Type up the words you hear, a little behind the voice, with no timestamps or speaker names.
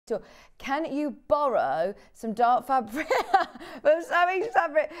door. Can you borrow some dark fabric from Sewing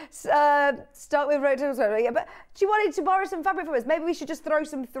Fabric? Start with rectangles. Yeah, but she wanted to borrow some fabric from us. Maybe we should just throw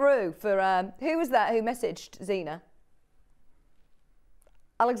some through for, who was that who messaged Zena?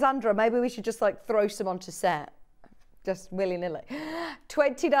 Alexandra, maybe we should just like throw some onto set. Just willy-nilly.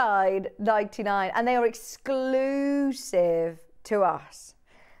 $29.99, and they are exclusive to us.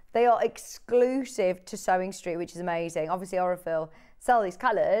 They are exclusive to Sewing Street, which is amazing. Obviously, Aurifil sell these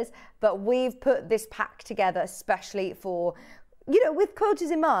colours, but we've put this pack together especially for, you know, with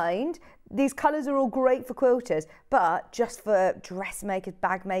quilters in mind. These colours are all great for quilters, but just for dressmakers,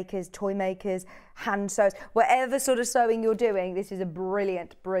 bag makers, toy makers, hand sews, whatever sort of sewing you're doing, this is a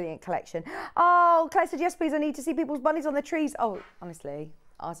brilliant, brilliant collection. Oh, Claire said, yes, please, I need to see people's bunnies on the trees. Oh, honestly,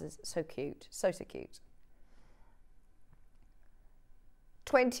 ours is so cute, so cute.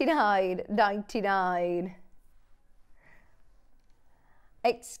 $29.99.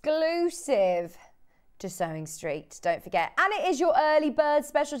 Exclusive to Sewing Street, don't forget. And it is your early bird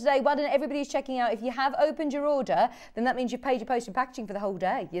special today. Well done, everybody's checking out. If you have opened your order, then that means you've paid your post and packaging for the whole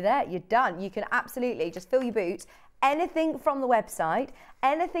day. You're there, you're done. You can absolutely just fill your boots. Anything from the website,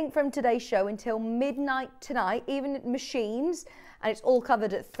 anything from today's show until midnight tonight, even machines, and it's all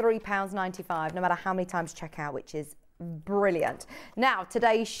covered at £3.95, no matter how many times check out, which is brilliant. Now,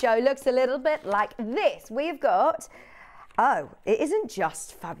 today's show looks a little bit like this. We've got, oh, it isn't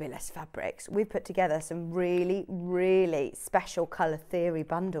just fabulous fabrics. We've put together some really, really special colour theory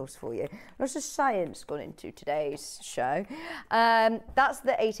bundles for you. Lots of science gone into today's show. That's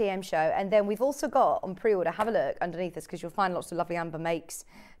the 8 AM show. And then we've also got on pre-order, have a look underneath us because you'll find lots of lovely Amber Makes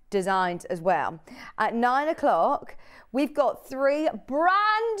designs as well. At 9 o'clock, we've got 3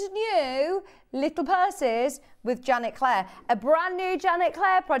 brand new little purses with Janet Clare. A brand new Janet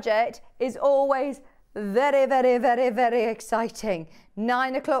Clare project is always very, very, very, very exciting.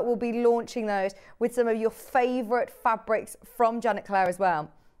 9 o'clock, we'll be launching those with some of your favourite fabrics from Janet Clare as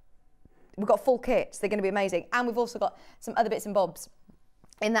well. We've got full kits, they're going to be amazing. And we've also got some other bits and bobs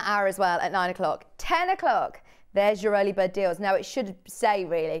in that hour as well at 9 o'clock. 10 o'clock, there's your early bird deals. Now, it should say,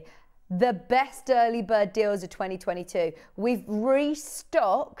 really, the best early bird deals of 2022. We've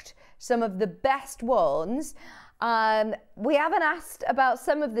restocked some of the best ones. We haven't asked about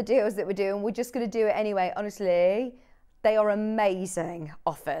some of the deals that we're doing. We're just going to do it anyway. Honestly, they are amazing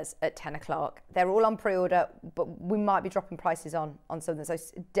offers at 10 o'clock. They're all on pre-order, but we might be dropping prices on some of them,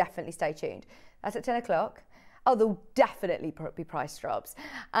 so definitely stay tuned. That's at 10 o'clock. Oh, there'll definitely be price drops.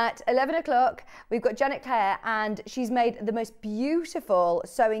 At 11 o'clock, we've got Janet Clare, and she's made the most beautiful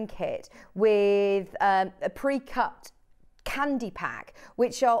sewing kit with a pre-cut candy pack,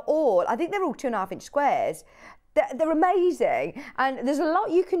 which are all, I think they're all 2.5-inch squares. They're amazing, and there's a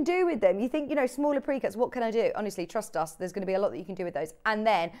lot you can do with them. You think, you know, smaller pre-cuts, what can I do? Honestly, trust us, there's going to be a lot that you can do with those. And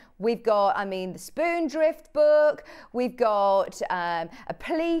then we've got, I mean, the Spoon Drift book, we've got a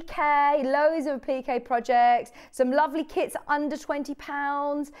applique, loads of applique projects, some lovely kits under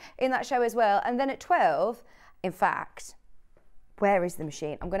 £20 in that show as well. And then at 12, in fact, where is the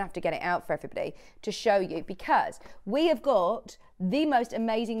machine? I'm going to have to get it out for everybody to show you, because we have got the most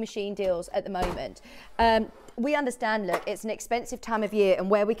amazing machine deals at the moment. We understand, look, it's an expensive time of year, and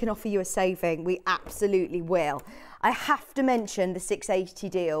where we can offer you a saving, we absolutely will. I have to mention the 680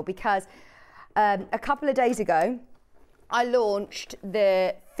 deal because a couple of days ago, I launched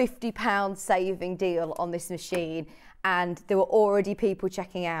the £50 saving deal on this machine, and there were already people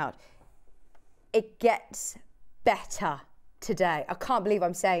checking out. It gets better today. I can't believe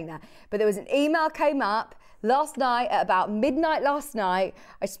I'm saying that, but there was an email came up last night at about midnight last night.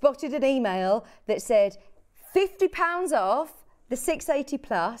 I spotted an email that said £50 off the 680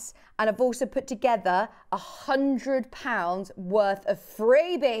 plus, and I've also put together £100 worth of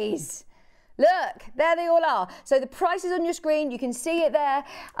freebies. Look, there they all are. So the price is on your screen. You can see it there.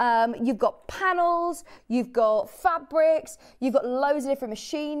 You've got panels, you've got fabrics, you've got loads of different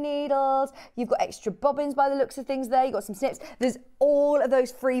machine needles, you've got extra bobbins by the looks of things there, you've got some snips. There's all of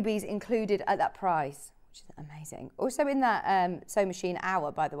those freebies included at that price, which is amazing. Also in that Sew Machine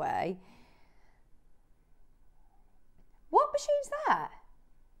hour, by the way. What machine's that?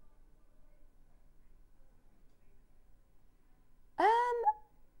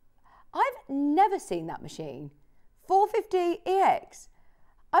 I've never seen that machine. 450EX.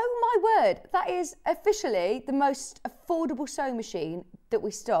 Oh my word, that is officially the most affordable sewing machine that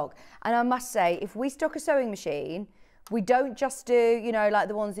we stock. And I must say, if we stock a sewing machine, we don't just do, you know, like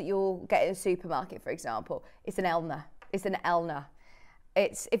the ones that you'll get in a supermarket, for example. It's an Elna. It's an Elna.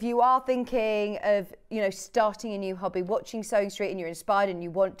 It's, if you are thinking of, you know, starting a new hobby, watching Sewing Street and you're inspired and you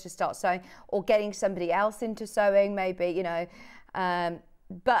want to start sewing, or getting somebody else into sewing, maybe, you know,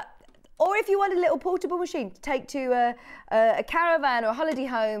 Or if you want a little portable machine to take to a caravan or a holiday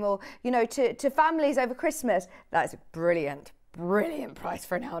home, or, you know, to families over Christmas, that's a brilliant, brilliant price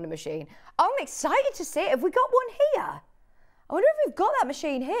for an Elna machine. I'm excited to see it. Have we got one here? I wonder if we've got that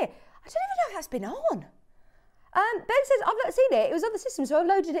machine here. I don't even know if that's been on. Ben says, I've not seen it. It was on the system, so I've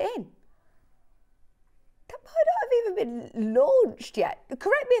loaded it in. That might not have even been launched yet.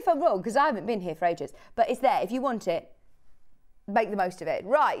 Correct me if I'm wrong, because I haven't been here for ages. But it's there. If you want it, make the most of it.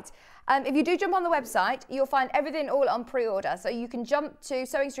 Right. If you do jump on the website, you'll find everything all on pre-order. So you can jump to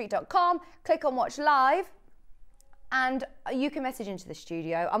sewingstreet.com, click on watch live, and you can message into the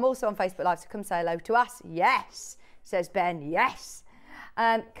studio. I'm also on Facebook Live, so come say hello to us. Yes, says Ben, yes.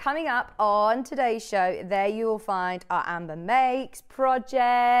 Coming up on today's show, there you will find our Amber Makes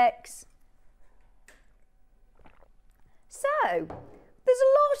projects. So, there's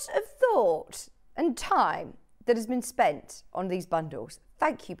a lot of thought and time that has been spent on these bundles.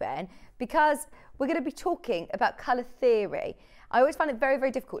 Thank you, Ben, because we're going to be talking about colour theory. I always find it very,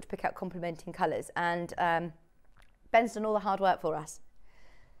 very difficult to pick out complementing colours, and Ben's done all the hard work for us.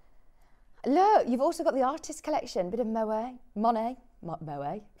 Look, you've also got the artist collection, a bit of Monet,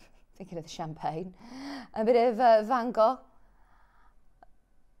 thinking of the champagne, a bit of Van Gogh.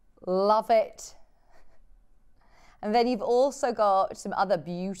 Love it. And then you've also got some other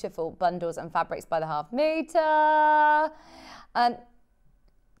beautiful bundles and fabrics by the half metre.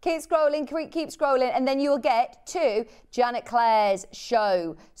 Keep scrolling, and then you'll get to Janet Claire's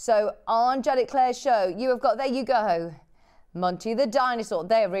show. So on Janet Claire's show, you have got, there you go, Monty the Dinosaur.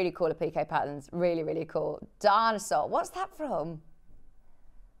 They're really cool PK patterns, really, really cool. Dinosaur, what's that from?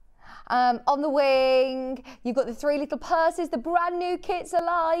 On the wing, you've got the 3 little purses, the brand new kits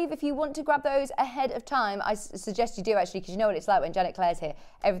alive. If you want to grab those ahead of time, I suggest you do actually, because you know what it's like when Janet Claire's here.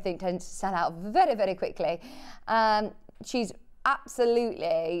 Everything tends to sell out very, very quickly. She's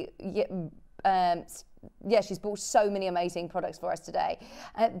absolutely, she's bought so many amazing products for us today.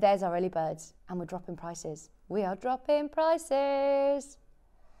 There's our early birds, and we're dropping prices. We are dropping prices.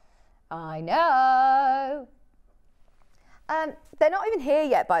 I know. They're not even here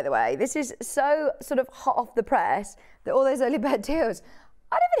yet, by the way. This is so sort of hot off the press that all those early bird deals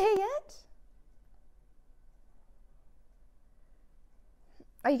aren't even here yet.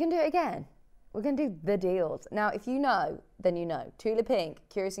 Are you going to do it again? We're going to do the deals. Now, if you know, then you know. Tula Pink,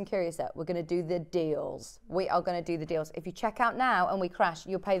 Curious and Curiouser, we're going to do the deals. We are going to do the deals. If you check out now and we crash,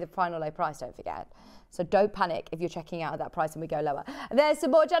 you'll pay the final low price, don't forget. So don't panic if you're checking out at that price and we go lower. And there's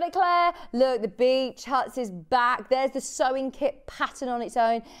some more Janet Claire. Look, the Beach Huts is back. There's the sewing kit pattern on its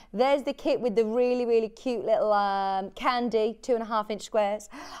own. There's the kit with the really, really cute little candy, 2.5-inch squares.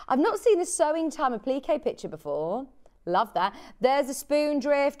 I've not seen the Sewing Time applique picture before. Love that. There's a Spoon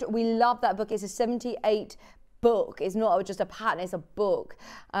Drift. We love that book. It's a 78 book. It's not just a pattern, it's a book.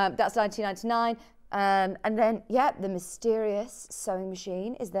 That's $19.99. And then, yeah, the mysterious sewing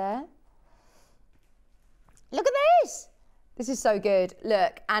machine is there. Look at this. This is so good.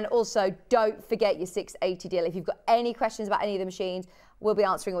 Look, and also don't forget your 680 deal. If you've got any questions about any of the machines, we'll be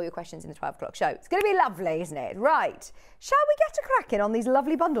answering all your questions in the 12 o'clock show. It's going to be lovely, isn't it? Right. Shall we get a cracking on these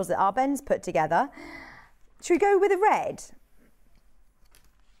lovely bundles that our Ben's put together? Should we go with a red?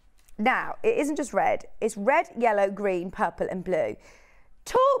 Now, it isn't just red. It's red, yellow, green, purple and blue.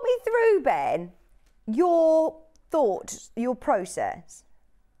 Talk me through, Ben, your thought, your process.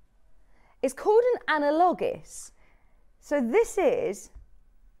 It's called an analogous. So this is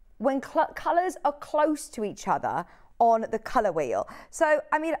when colours are close to each other on the colour wheel. So,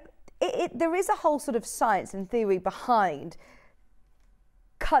 I mean, there is a whole sort of science and theory behind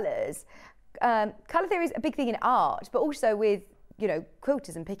colours. Colour theory is a big thing in art, but also with, you know,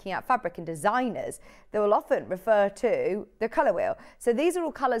 quilters and picking out fabric and designers, they will often refer to the colour wheel. So these are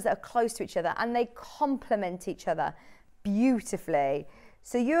all colours that are close to each other and they complement each other beautifully.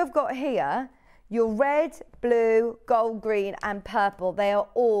 So you have got here your red, blue, gold, green and purple. They are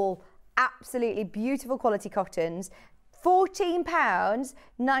all absolutely beautiful quality cottons.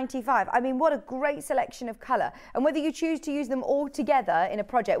 £14.95. I mean, what a great selection of colour. And whether you choose to use them all together in a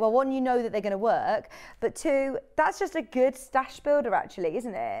project, well, one, you know that they're going to work, but two, that's just a good stash builder actually,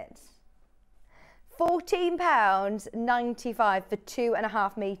 isn't it? £14.95 for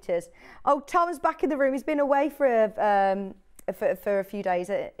 2.5 metres. Oh, Tom's back in the room. He's been away for a few days.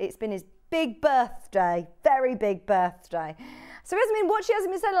 It's been his big birthday, very big birthday. So he hasn't been watching, he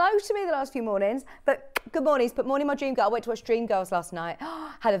hasn't been saying hello to me the last few mornings, but good morning. He's put Morning My Dream Girl. I went to watch Dreamgirls last night.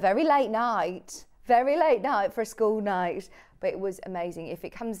 Had a very late night for a school night, but it was amazing. If it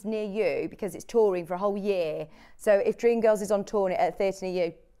comes near you, because it's touring for a whole year, so if Dreamgirls is on tour at a theatre near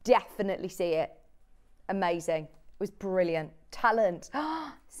you, definitely see it. Amazing. It was brilliant. talent.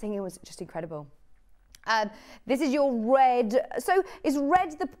 Singing was just incredible. This is your red. So is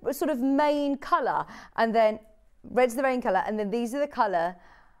red the sort of main colour? And then red's the main colour, and then these are the colour,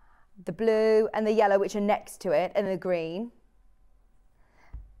 the blue and the yellow, which are next to it, and the green.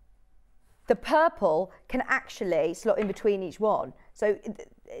 The purple can actually slot in between each one. So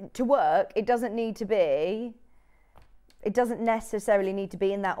to work, it doesn't necessarily need to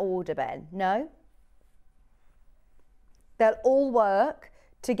be in that order, Ben. No? They'll all work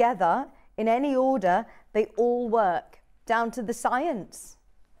together in any order. They all work down to the science.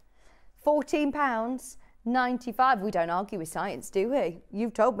 £14.95. We don't argue with science, do we?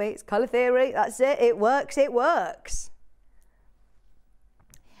 You've told me it's colour theory. That's it. It works. It works.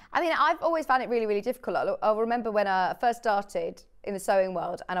 I mean, I've always found it really, really difficult. I'll remember when I first started in the sewing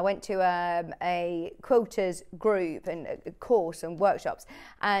world, and I went to a quilters group and a course and workshops,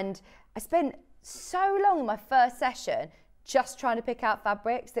 and I spent so long in my first session just trying to pick out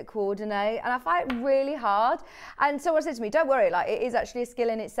fabrics that coordinate, and I find it really hard. And someone said to me, don't worry, like, it is actually a skill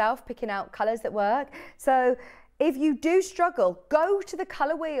in itself, picking out colours that work. So if you do struggle, go to the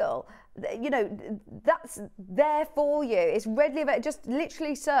colour wheel. You know, that's there for you. It's readily available. Just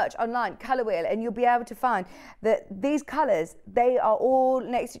literally search online colour wheel, and you'll be able to find that these colours, they are all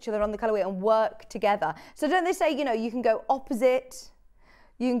next to each other on the colour wheel and work together. So don't they say, you know, you can go opposite,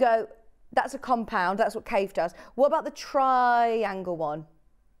 you can go, that's a compound, that's what Kaffe does. What about the triangle one?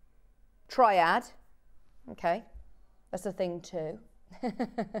 Triad. Okay, that's a thing too.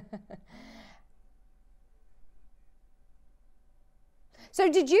 So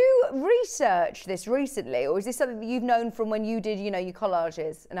did you research this recently, or is this something that you've known from when you did, you know, your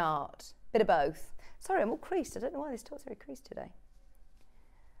collages and art? Bit of both. Sorry, I'm all creased. I don't know why this talk's very creased today.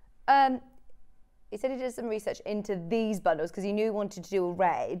 He said he did some research into these bundles because he knew he wanted to do a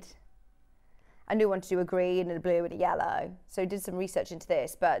red. I knew he wanted to do a green and a blue and a yellow. So he did some research into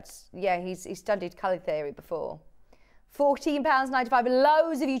this. But yeah, he studied colour theory before. £14.95.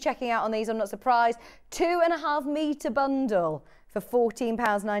 Loads of you checking out on these. I'm not surprised. 2.5 metre bundle for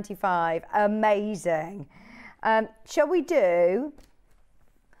 £14.95. Amazing. Shall we do,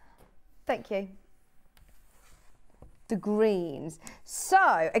 thank you, the greens?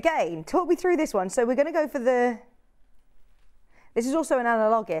 So again, talk me through this one. So we're going to go for this is also an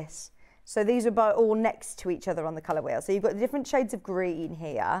analogous. So these are all next to each other on the colour wheel. So you've got the different shades of green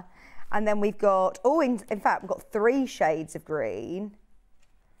here. And then we've got, in fact, we've got 3 shades of green.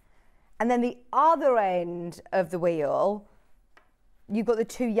 And then the other end of the wheel, you've got the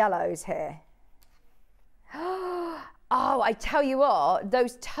 2 yellows here. Oh, I tell you what,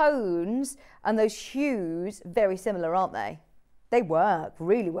 those tones and those hues, very similar, aren't they? They work,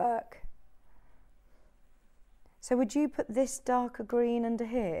 really work. So would you put this darker green under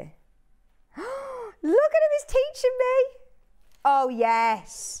here? Look at him, he's teaching me. Oh,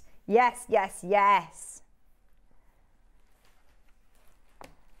 yes. Yes, yes, yes.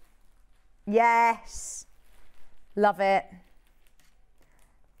 Yes. Love it.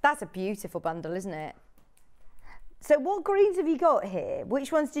 That's a beautiful bundle, isn't it? So what greens have you got here?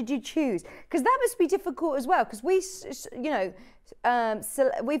 Which ones did you choose? Because that must be difficult as well, because we, you know,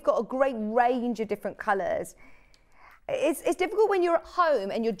 so we've got a great range of different colours. It's difficult when you're at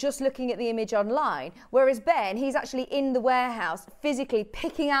home and you're just looking at the image online, whereas Ben, he's actually in the warehouse, physically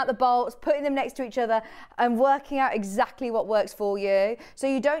picking out the bolts, putting them next to each other and working out exactly what works for you. So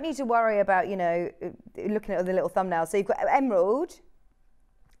you don't need to worry about, you know, looking at the little thumbnails. So you've got emerald,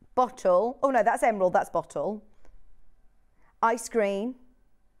 bottle, oh no, that's emerald, that's bottle, ice cream,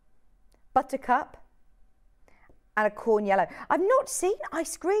 buttercup, and a corn yellow. I've not seen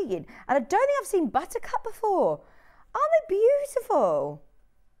ice cream, and I don't think I've seen buttercup before. Aren't they beautiful?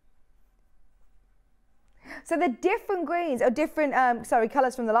 So the different greens are different,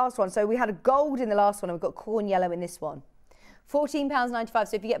 colours from the last one. So we had a gold in the last one and we've got corn yellow in this one. £14.95.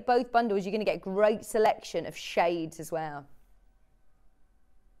 So if you get both bundles, you're going to get a great selection of shades as well.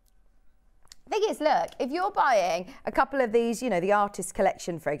 Thing is, look, if you're buying a couple of these, you know, the artist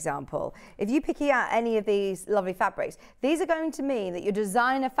collection, for example, if you're picking out any of these lovely fabrics, these are going to mean that your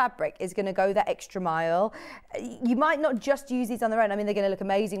designer fabric is going to go that extra mile. You might not just use these on their own. I mean, they're going to look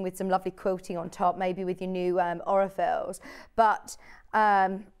amazing with some lovely quilting on top, maybe with your new Aurifils. But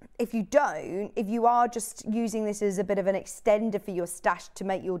if you don't, if you are just using this as a bit of an extender for your stash to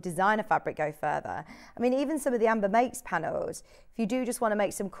make your designer fabric go further, I mean, even some of the Amber Makes panels, if you do just want to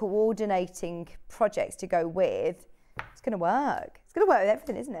make some coordinating projects to go with, it's going to work. It's going to work with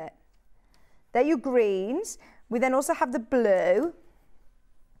everything, isn't it? They're your greens. We then also have the blue.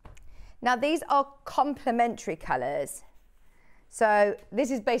 Now, these are complementary colours. So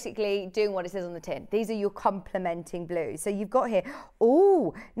this is basically doing what it says on the tin. These are your complementing blues. So you've got here,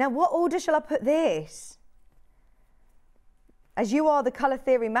 oh, now what order shall I put this? As you are the colour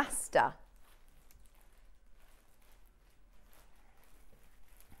theory master.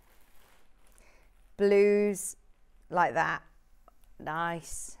 Blues like that.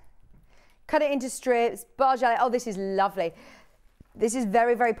 Nice. Cut it into strips, barge out. Oh, this is lovely. This is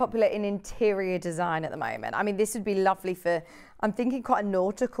very, very popular in interior design at the moment. I mean, this would be lovely for, I'm thinking quite a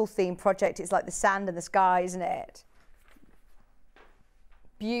nautical theme project. It's like the sand and the sky, isn't it?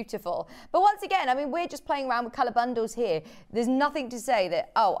 Beautiful. But once again, I mean, we're just playing around with colour bundles here. There's nothing to say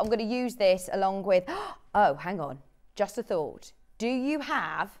that, oh, I'm going to use this along with, oh, hang on, just a thought. Do you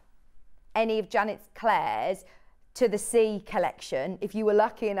have any of Janet Claire's To the Sea collection? If you were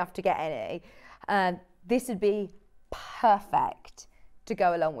lucky enough to get any, this would be perfect to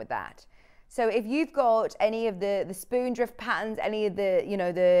go along with that. So if you've got any of the spoon drift patterns, any of the, you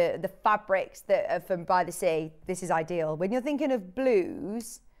know, the fabrics that are from By the Sea, this is ideal. When you're thinking of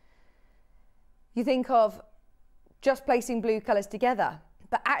blues, you think of just placing blue colours together.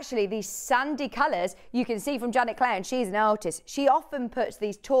 But actually these sandy colours, you can see from Janet Claire, and she's an artist, she often puts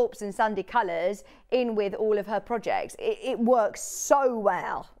these taupes and sandy colours in with all of her projects. It works so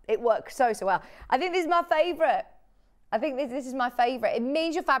well. It works so well. I think this is my favourite. I think this is my favourite. It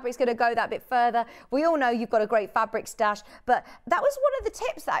means your fabric's going to go that bit further. We all know you've got a great fabric stash, but that was one of the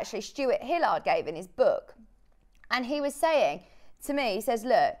tips that actually Stuart Hillard gave in his book. And he was saying to me, he says,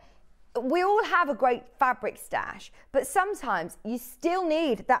 look, we all have a great fabric stash, but sometimes you still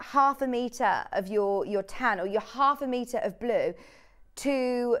need that ½ metre of your tan or your ½ metre of blue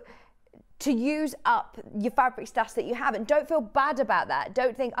to use up your fabric stash that you have. And don't feel bad about that.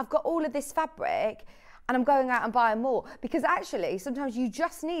 Don't think, I've got all of this fabric and I'm going out and buying more, because actually sometimes you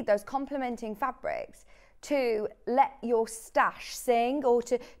just need those complementing fabrics to let your stash sing, or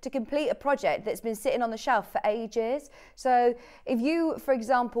to complete a project that's been sitting on the shelf for ages. So if you, for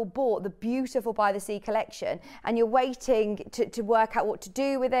example, bought the beautiful By the Sea collection and you're waiting to work out what to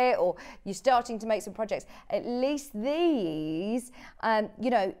do with it, or you're starting to make some projects, at least these, you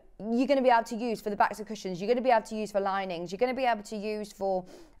know, you're going to be able to use for the backs of cushions, you're going to be able to use for linings, you're going to be able to use for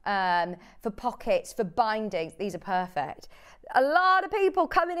pockets, for bindings. These are perfect. A lot of people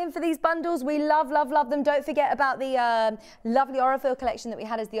coming in for these bundles. We love, love, love them. Don't forget about the lovely Aurifil collection that we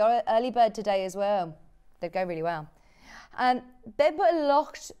had as the early bird today as well. They go really well. They put a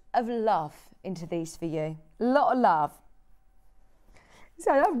lot of love into these for you. A lot of love.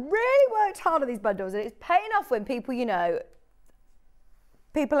 So I've really worked hard on these bundles, and it's paying off when people, you know,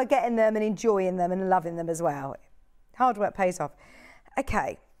 people are getting them and enjoying them and loving them as well. Hard work pays off.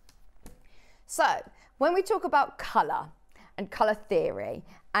 Okay. So when we talk about colour and colour theory,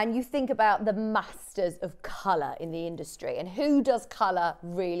 and you think about the masters of colour in the industry and who does colour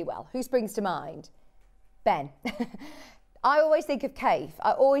really well, who springs to mind? Ben. I always think of Kaffe.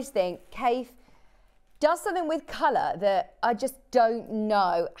 I always think Kaffe does something with colour that I just don't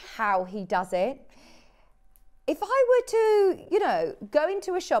know how he does it. If I were to, you know, go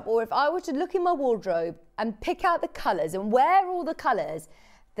into a shop, or if I were to look in my wardrobe and pick out the colours and wear all the colours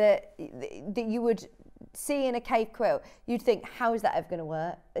that you would see in a Kaffe quilt, you'd think, how is that ever going to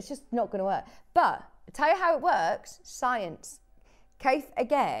work? It's just not going to work. But I'll tell you how it works, science. Kaffe,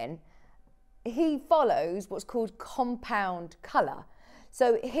 again, he follows what's called compound colour.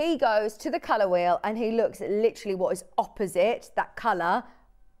 So he goes to the colour wheel and he looks at literally what is opposite that colour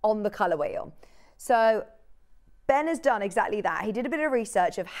on the colour wheel. So Ben has done exactly that. He did a bit of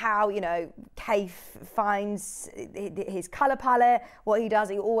research of how, you know, Kaffe finds his colour palette. What he does,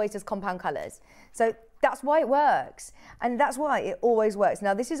 he always does compound colours. So that's why it works. And that's why it always works.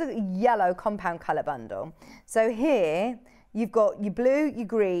 Now, this is a yellow compound colour bundle. So here, you've got your blue, your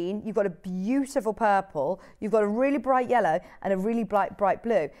green, you've got a beautiful purple, you've got a really bright yellow and a really bright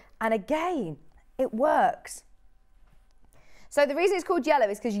blue. And again, it works. So the reason it's called yellow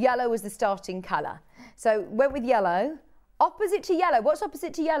is because yellow was the starting colour. So went with yellow. Opposite to yellow. What's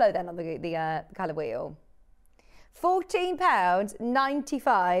opposite to yellow then on the colour wheel?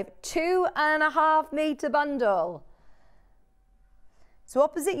 £14.95, 2.5 metre bundle. So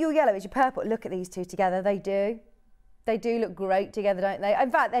opposite your yellow is your purple. Look at these two together. They do. They do look great together, don't they? In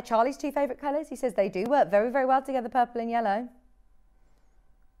fact, they're Charlie's two favourite colours. He says they do work very, very well together, purple and yellow.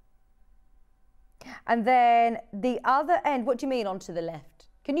 And then the other end, what do you mean onto the left?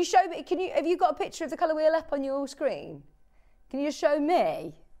 Can you show me, have you got a picture of the colour wheel up on your screen? Can you just show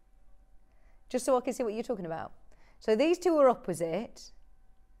me? Just so I can see what you're talking about. So these two are opposite.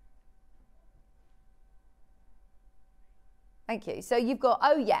 Thank you. So you've got,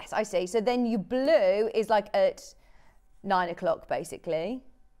 oh yes, I see. So then your blue is like at 9 o'clock basically.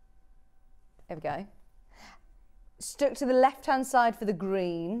 There we go. Stuck to the left-hand side for the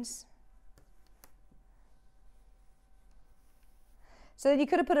greens. So then you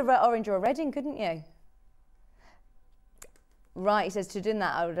could have put a orange or a red in, couldn't you? Right, he says to do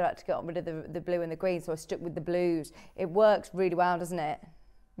that, I would have to get rid of the blue and the green, so I stuck with the blues. It works really well, doesn't it?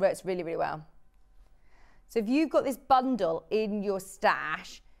 Works really, really well. So if you've got this bundle in your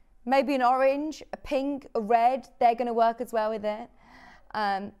stash, maybe an orange, a pink, a red, they're going to work as well with it.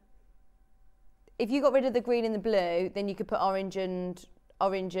 If you got rid of the green and the blue, then you could put orange and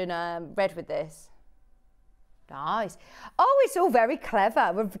red with this. Nice. Oh, it's all very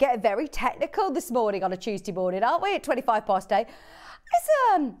clever. We're getting very technical this morning on a Tuesday morning, aren't we? At 25 past 8. It's,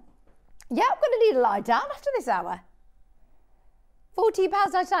 yeah, I'm going to need to lie down after this hour.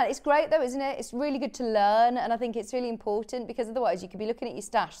 £14.99. It's great though, isn't it? It's really good to learn, and I think it's really important because otherwise you could be looking at your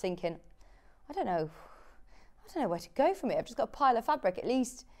stash thinking, I don't know where to go from here. I've just got a pile of fabric. At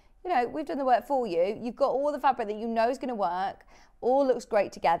least, you know, we've done the work for you. You've got all the fabric that you know is going to work. All looks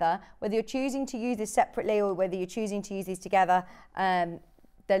great together. Whether you're choosing to use this separately or whether you're choosing to use these together, they're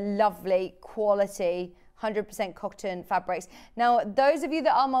lovely quality 100% cotton fabrics. Now, those of you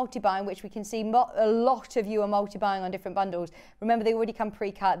that are multi-buying, which we can see a lot of you are multi-buying on different bundles, remember they already come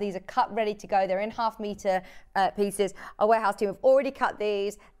pre-cut. These are cut ready to go. They're in ½ meter pieces. Our warehouse team have already cut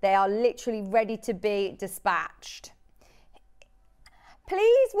these. They are literally ready to be dispatched.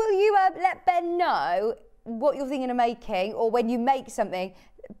 Please, will you let Ben know what you're thinking of making, or when you make something,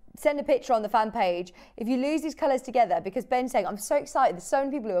 send a picture on the fan page. If you lose these colours together, because Ben's saying, I'm so excited, there's so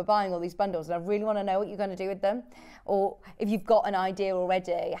many people who are buying all these bundles and I really want to know what you're going to do with them. Or if you've got an idea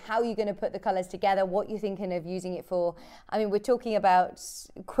already, how you're going to put the colours together, what you're thinking of using it for. I mean, we're talking about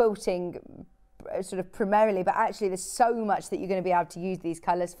quilting sort of primarily, but actually there's so much that you're going to be able to use these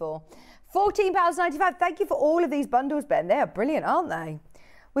colours for. £14.95. Thank you for all of these bundles, Ben. They are brilliant, aren't they?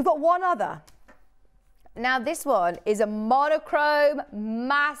 We've got one other. Now this one is a monochrome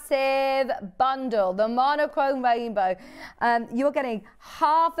massive bundle, the monochrome rainbow. You're getting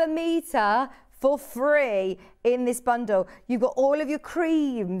 ½ meter for free in this bundle. You've got all of your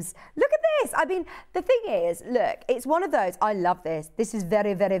creams. Look at this. I mean, the thing is, look, it's one of those, I love this. This is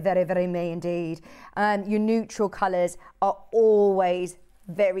very, very, very, very me indeed. Your neutral colours are always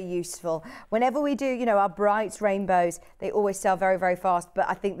very useful. Whenever we do, you know, our brights, rainbows, they always sell very, very fast, but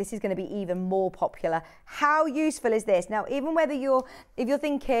I think this is going to be even more popular. How useful is this? Now, even whether if you're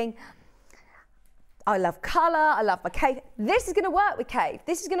thinking, I love colour, I love my cave, this is going to work with cave.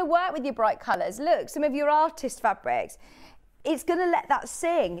 This is going to work with your bright colours. Look, some of your artist fabrics, it's going to let that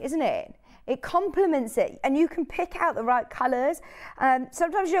sing, isn't it? It complements it, and you can pick out the right colours.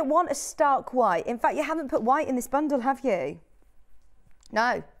 Sometimes you don't want a stark white. In fact, you haven't put white in this bundle, have you?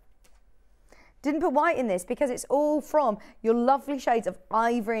 No, didn't put white in this because it's all from your lovely shades of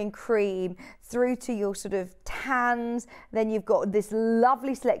ivory and cream through to your sort of tans. Then you've got this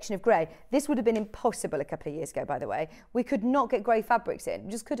lovely selection of grey. This would have been impossible a couple of years ago, by the way. We could not get grey fabrics in,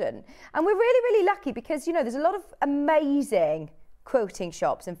 we just couldn't. And we're really, really lucky because, you know, there's a lot of amazing quilting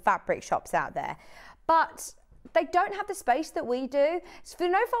shops and fabric shops out there, but they don't have the space that we do. It's for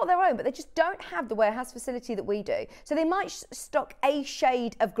no fault of their own, but they just don't have the warehouse facility that we do. So they might stock a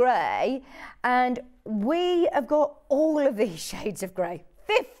shade of grey, and we have got all of these shades of grey.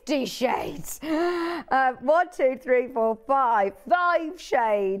 50 shades. 1, 2, 3, 4, 5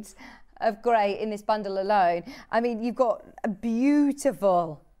 shades of grey in this bundle alone. I mean, you've got a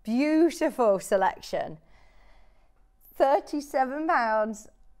beautiful, beautiful selection. £37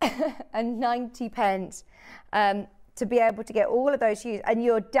 and 90 pence. To be able to get all of those hues, and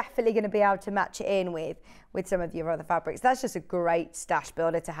you're definitely going to be able to match it in with some of your other fabrics. That's just a great stash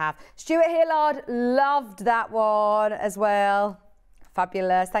builder to have. Stuart Hillard loved that one as well.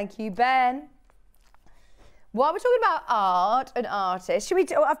 Fabulous. Thank you, Ben. While we're talking about art and artists, should we?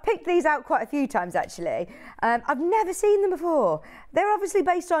 I've picked these out quite a few times actually. I've never seen them before. They're obviously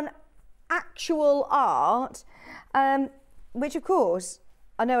based on actual art, which of course,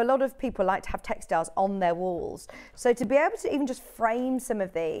 I know a lot of people like to have textiles on their walls. So to be able to even just frame some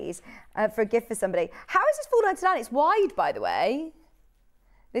of these for a gift for somebody. How is this £4.99? It's wide, by the way.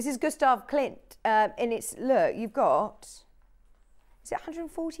 This is Gustav Klimt. And it's, look, you've got, is it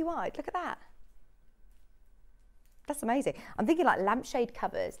 140 wide? Look at that. That's amazing. I'm thinking like lampshade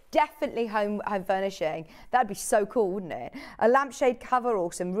covers, definitely home furnishing. That'd be so cool, wouldn't it? A lampshade cover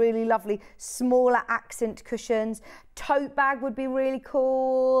or some really lovely smaller accent cushions. Tote bag would be really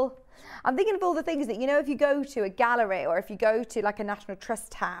cool. I'm thinking of all the things that, you know, if you go to a gallery or if you go to like a National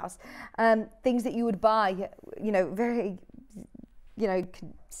Trust house, things that you would buy, you know, very, you know,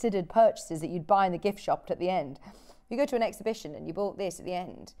 considered purchases that you'd buy in the gift shop at the end. you go to an exhibition and you bought this at the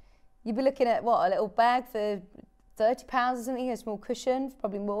end, you'd be looking at what, a little bag for £30 or something, a small cushion,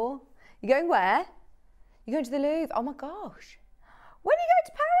 probably more. You're going where? You're going to the Louvre. Oh my gosh. When are you going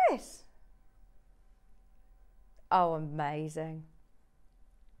to Paris? Oh, amazing.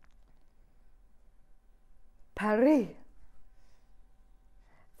 Paris.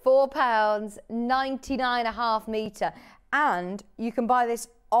 £4, 99.5 metre. And you can buy this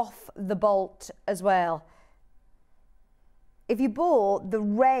off the bolt as well. If you bought the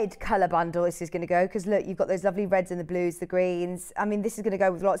red colour bundle, this is going to go, because look, you've got those lovely reds and the blues, the greens. I mean, this is going to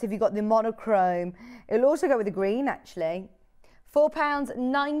go with lots. If you've got the monochrome, it'll also go with the green, actually. £4,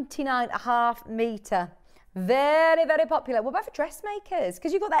 99.5 metre. Very, very popular. What about for dressmakers?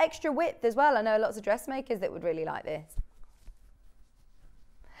 Because you've got that extra width as well. I know lots of dressmakers that would really like this.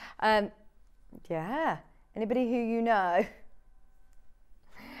 Yeah. Anybody who you know?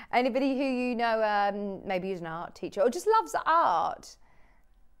 Anybody who you know maybe is an art teacher or just loves art?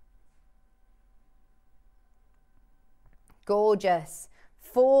 Gorgeous.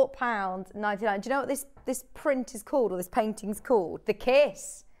 £4.99. Do you know what this print is called, or this painting's called? The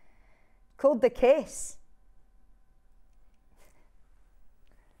Kiss. Called The Kiss.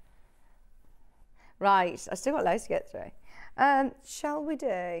 Right, I've still got loads to get through. Shall we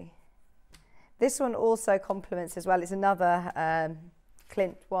do? This one also complements as well. It's another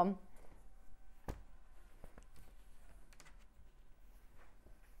Clint one.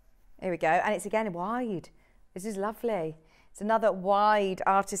 Here we go, and it's again wide. This is lovely. It's another wide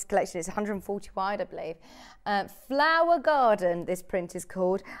artist collection. It's 140 wide, I believe. Flower Garden, this print is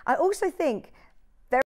called. I also think